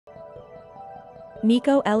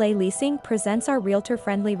Niko LA Leasing presents our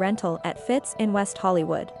realtor-friendly rental at Fitz in West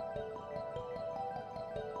Hollywood.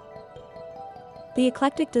 The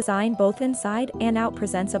eclectic design both inside and out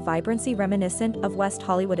presents a vibrancy reminiscent of West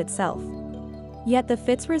Hollywood itself. Yet the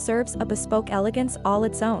Fitz reserves a bespoke elegance all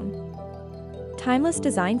its own. Timeless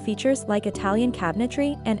design features like Italian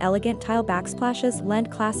cabinetry and elegant tile backsplashes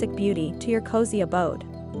lend classic beauty to your cozy abode.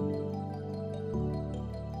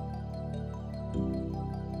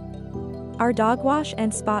 Our dog wash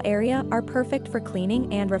and spa area are perfect for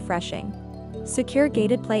cleaning and refreshing. Secure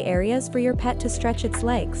gated play areas for your pet to stretch its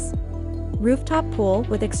legs. Rooftop pool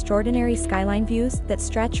with extraordinary skyline views that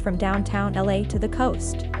stretch from downtown LA to the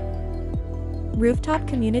coast. Rooftop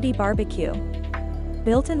community barbecue.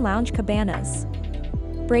 Built-in lounge cabanas.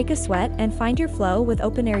 Break a sweat and find your flow with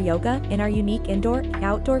open-air yoga in our unique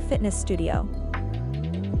indoor-outdoor fitness studio.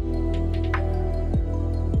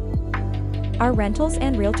 Our rentals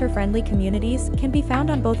and realtor-friendly communities can be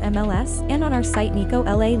found on both MLS and on our site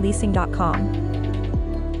NikoLALeasing.com.